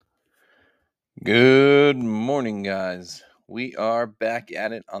Good morning, guys. We are back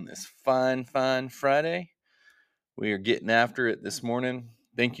at it on this fine Friday. We are getting after it this morning.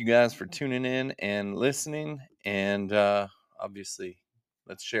 Thank you guys for tuning in and listening. And obviously,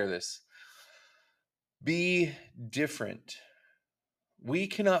 let's share this. Be different. We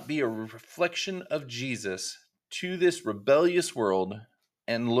cannot be a reflection of Jesus to this rebellious world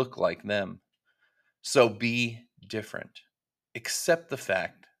and look like them. So be different. Accept the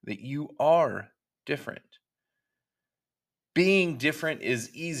fact that you are different. Being different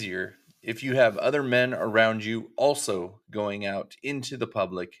is easier if you have other men around you also going out into the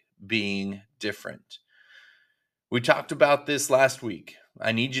public being different. We talked about this last week.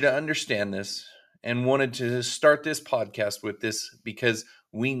 I need you to understand this and wanted to start this podcast with this because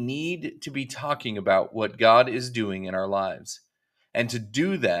we need to be talking about what God is doing in our lives. And to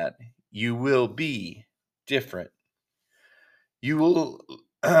do that, you will be different. You will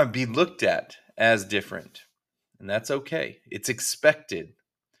be looked at as different, and that's okay. It's expected.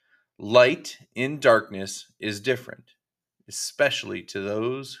 Light in darkness is different, especially to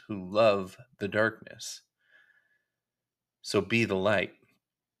those who love the darkness. So be the light.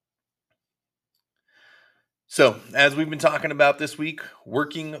 So, as we've been talking about this week,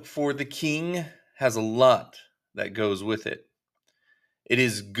 working for the King has a lot that goes with it. It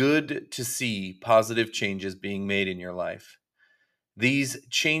is good to see positive changes being made in your life. These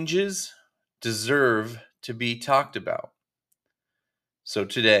changes deserve to be talked about. So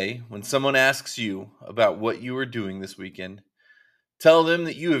today, when someone asks you about what you are doing this weekend, tell them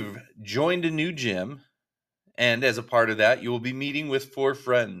that you have joined a new gym, and as a part of that, you will be meeting with 4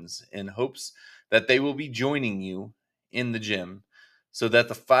 friends in hopes that they will be joining you in the gym so that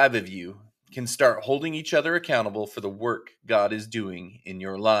the 5 of you can start holding each other accountable for the work God is doing in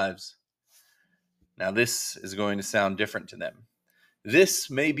your lives. Now, this is going to sound different to them. This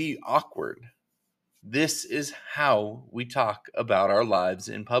may be awkward. This is how we talk about our lives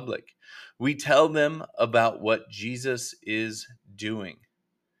in public. We tell them about what Jesus is doing.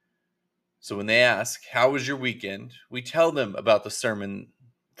 So when they ask, "How was your weekend?" we tell them about the sermon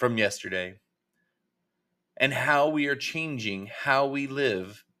from yesterday and how we are changing how we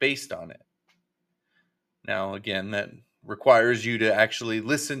live based on it. Now, again, that requires you to actually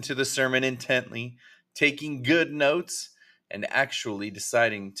listen to the sermon intently, taking good notes, and actually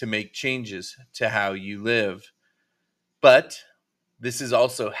deciding to make changes to how you live. But this is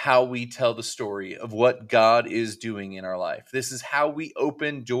also how we tell the story of what God is doing in our life. This is how we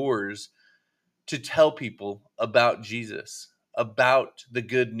open doors to tell people about Jesus, about the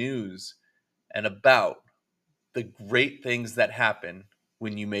good news, and about the great things that happen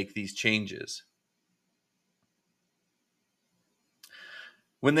when you make these changes.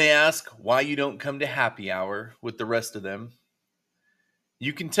 When they ask why you don't come to happy hour with the rest of them,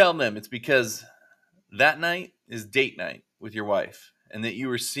 you can tell them it's because that night is date night with your wife and that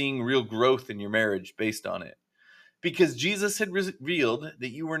you are seeing real growth in your marriage based on it. Because Jesus had revealed that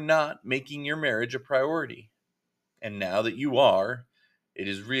you were not making your marriage a priority. And now that you are, it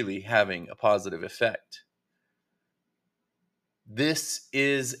is really having a positive effect. This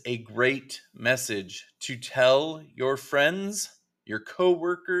is a great message to tell your friends, your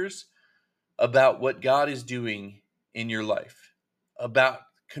coworkers, about what God is doing in your life, about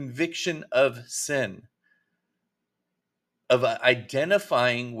conviction of sin, of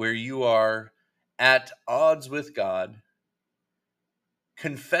identifying where you are at odds with God,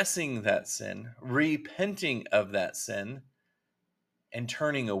 confessing that sin, repenting of that sin, and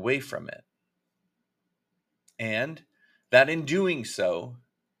turning away from it. And that in doing so,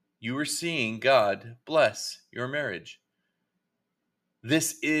 you are seeing God bless your marriage.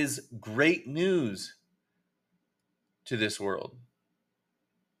 This is great news to this world.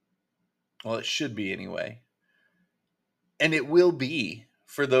 Well, it should be anyway. And it will be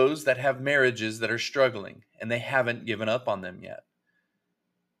for those that have marriages that are struggling and they haven't given up on them yet.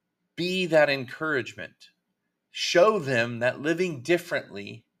 Be that encouragement. Show them that living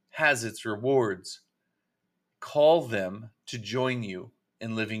differently has its rewards. Call them to join you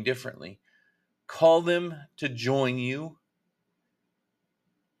in living differently. Call them to join you,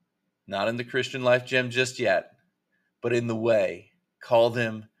 not in the Christian Life Gym just yet, but in the way. Call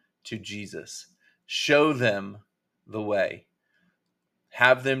them to Jesus. Show them the way.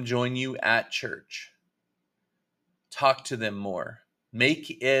 Have them join you at church. Talk to them more.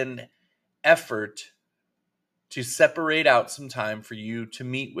 Make an effort to separate out some time for you to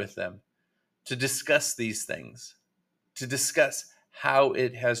meet with them, to discuss these things, to discuss how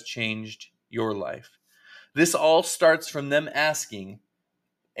it has changed your life. This all starts from them asking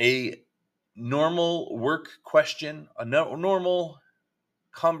a normal work question, a normal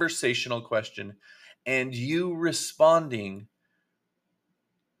conversational question and you responding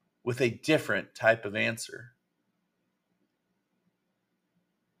with a different type of answer,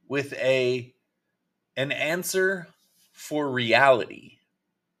 with an answer for reality.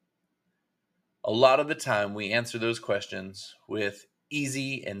 A lot of the time we answer those questions with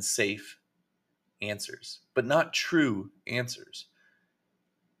easy and safe answers, but not true answers.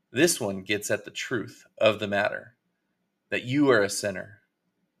 This one gets at the truth of the matter, that you are a sinner,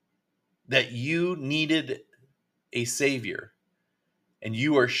 that you needed a savior, and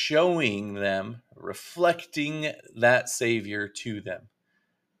you are showing them, reflecting that savior to them.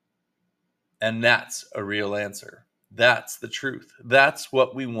 And that's a real answer. That's the truth. That's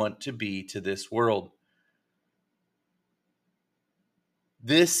what we want to be to this world.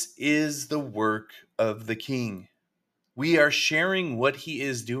 This is the work of the King. We are sharing what he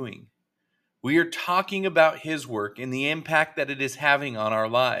is doing. We are talking about his work and the impact that it is having on our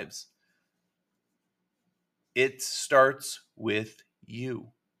lives. It starts with you.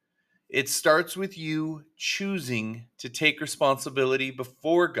 It starts with you choosing to take responsibility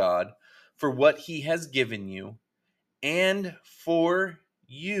before God for what he has given you, and for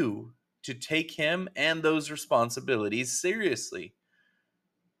you to take him and those responsibilities seriously.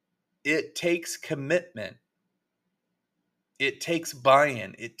 It takes commitment. It takes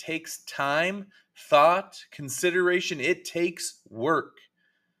buy-in. It takes time, thought, consideration. It takes work.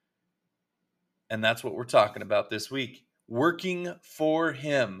 And that's what we're talking about this week. Working for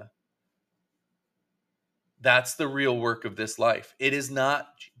him. That's the real work of this life. It is not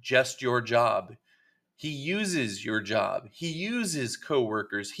just your job. He uses your job. He uses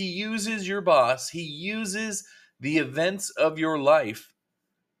coworkers. He uses your boss. He uses the events of your life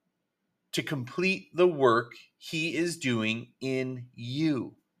to complete the work he is doing in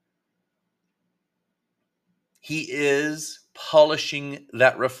you. He is polishing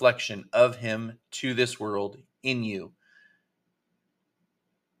that reflection of him to this world in you.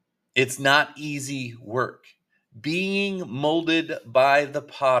 It's not easy work. Being molded by the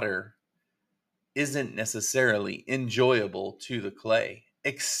potter isn't necessarily enjoyable to the clay,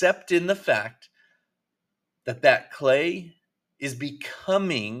 except in the fact that that clay is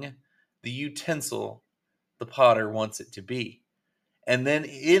becoming the utensil the potter wants it to be. And then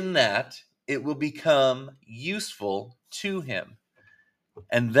in that, it will become useful to him.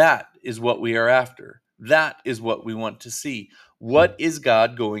 And that is what we are after. That is what we want to see. What is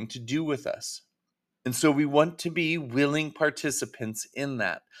God going to do with us? And so we want to be willing participants in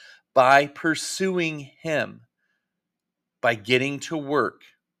that by pursuing him, by getting to work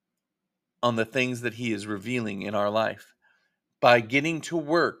on the things that he is revealing in our life, by getting to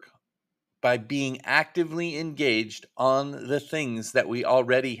work, by being actively engaged on the things that we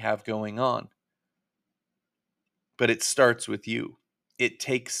already have going on. But it starts with you. It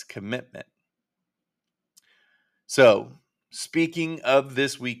takes commitment. So, speaking of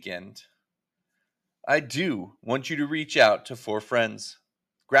this weekend, I do want you to reach out to 4 friends.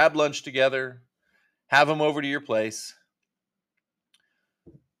 Grab lunch together, have them over to your place,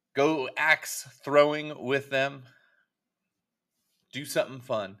 go axe throwing with them, do something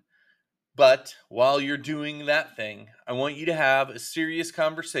fun. But while you're doing that thing, I want you to have a serious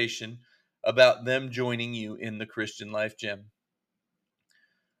conversation about them joining you in the Christian Life Gym.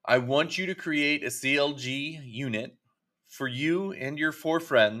 I want you to create a CLG unit for you and your 4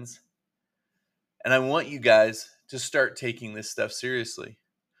 friends, and I want you guys to start taking this stuff seriously.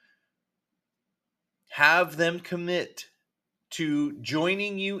 Have them commit to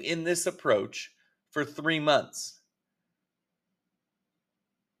joining you in this approach for 3 months.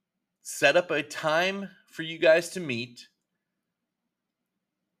 Set up a time for you guys to meet,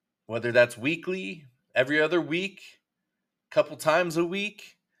 whether that's weekly, every other week, a couple times a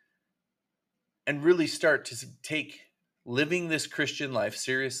week, and really start to take living this Christian life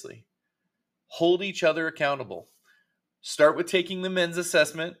seriously. Hold each other accountable. Start with taking the men's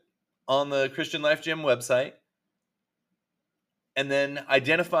assessment on the Christian Life Gym website, and then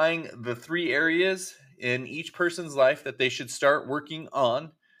identifying the 3 areas in each person's life that they should start working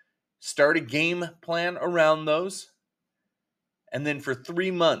on. Start a game plan around those. And then for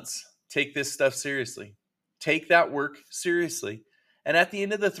 3 months, take this stuff seriously. Take that work seriously. And at the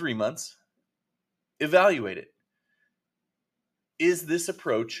end of the 3 months, evaluate it. Is this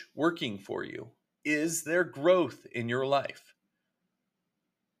approach working for you? Is there growth in your life?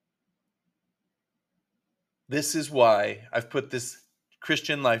 This is why I've put this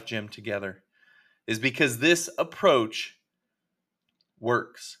Christian Life Gym together, is because this approach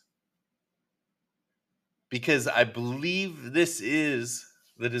works. Because I believe this is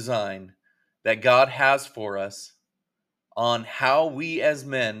the design that God has for us on how we as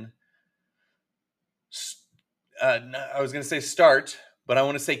men, I was going to say start, but I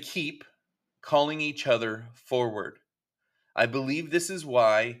want to say keep calling each other forward. I believe this is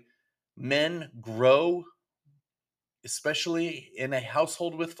why men grow, especially in a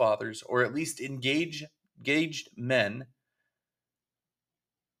household with fathers, or at least engaged men,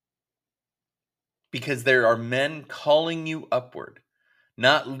 because there are men calling you upward,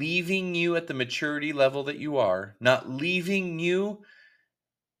 not leaving you at the maturity level that you are, not leaving you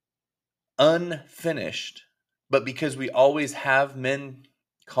unfinished, but because we always have men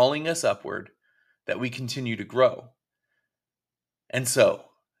calling us upward, that we continue to grow. And so,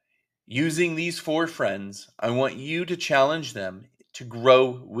 using these 4 friends, I want you to challenge them to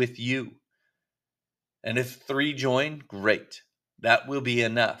grow with you. And if 3 join, great. That will be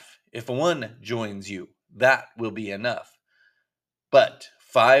enough. If 1 joins you, that will be enough. But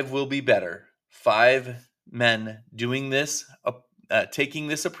 5 will be better. 5 men doing this, taking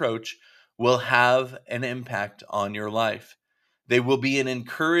this approach, will have an impact on your life. They will be an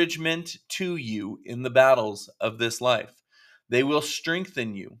encouragement to you in the battles of this life. They will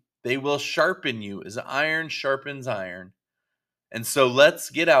strengthen you. They will sharpen you as iron sharpens iron. And so let's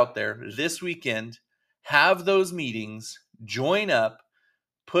get out there this weekend, have those meetings, join up,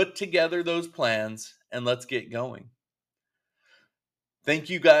 put together those plans, and let's get going. Thank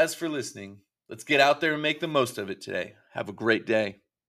you guys for listening. Let's get out there and make the most of it today. Have a great day.